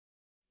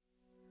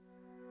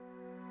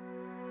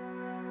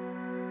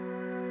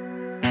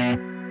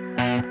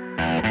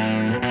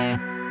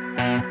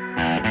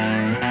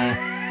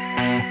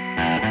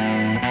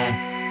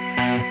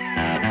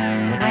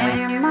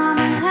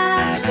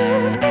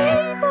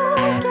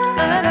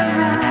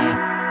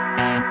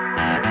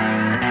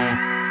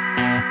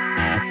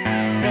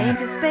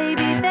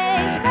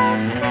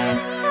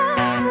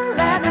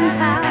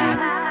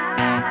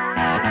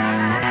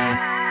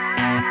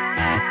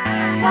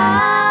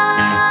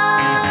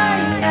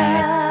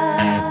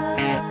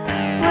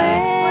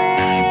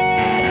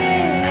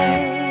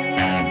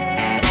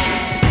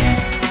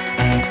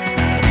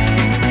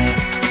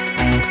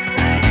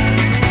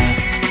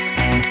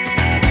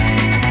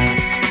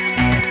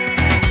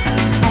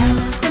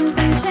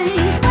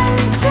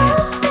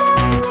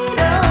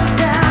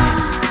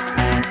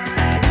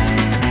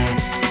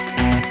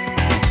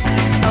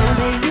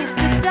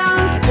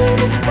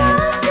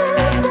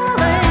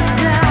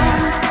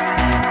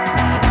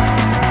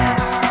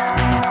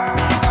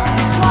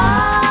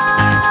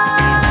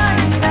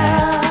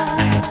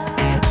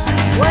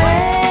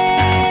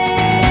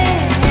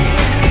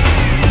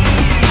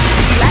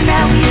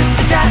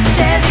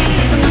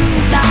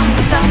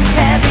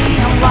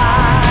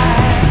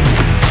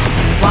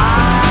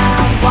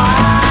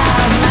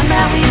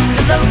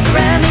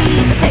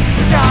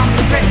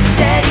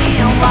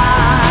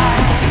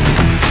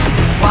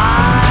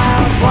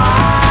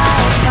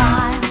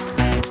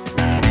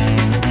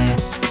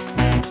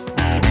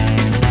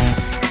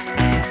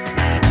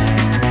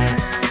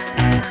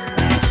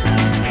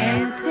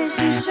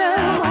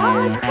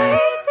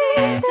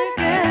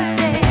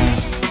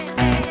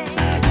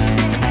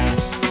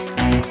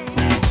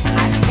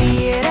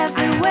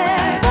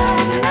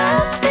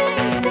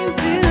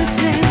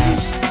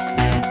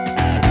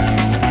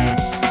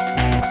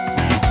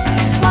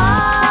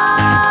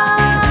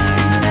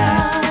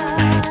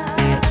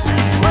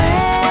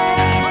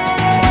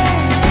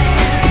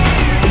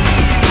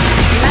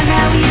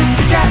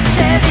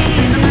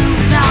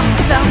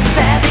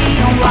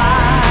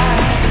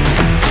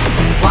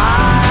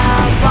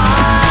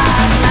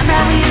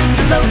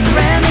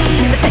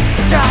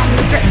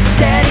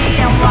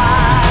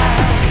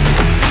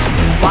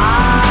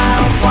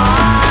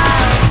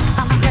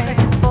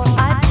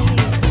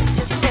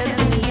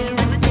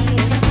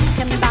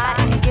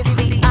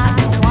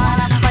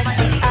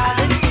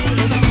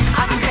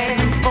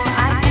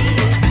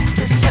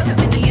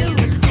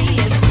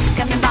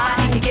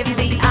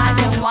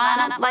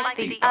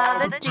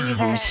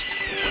Mars.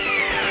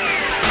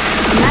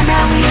 Remember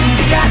we used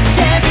to drive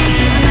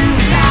Chevy, the moon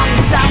was long,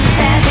 the sun was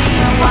heavy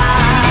and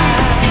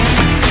wild,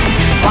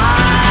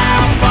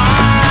 wild,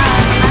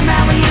 wild.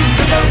 Remember we used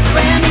to go to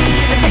Grammy,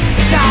 the tick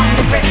was strong,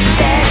 the grip was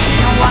steady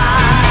and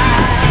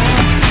wild,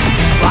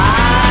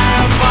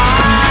 wild,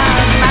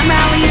 wild.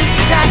 Remember we used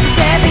to drive the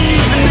Chevy,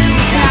 the moon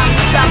was long,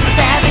 the sun was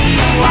heavy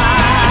and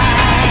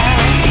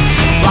wild,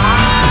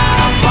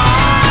 wild,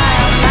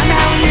 wild.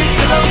 Remember we used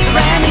to go to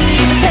Grammy,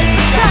 the tick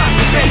was strong,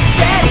 the grip was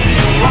steady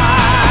and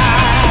wild.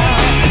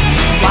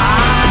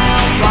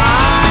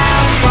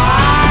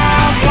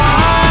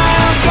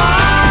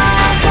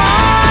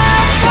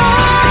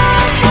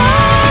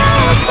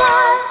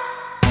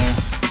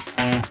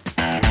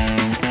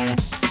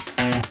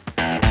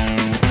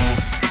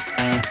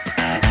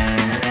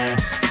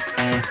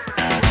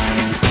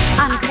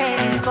 I'm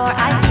craving for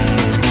ice.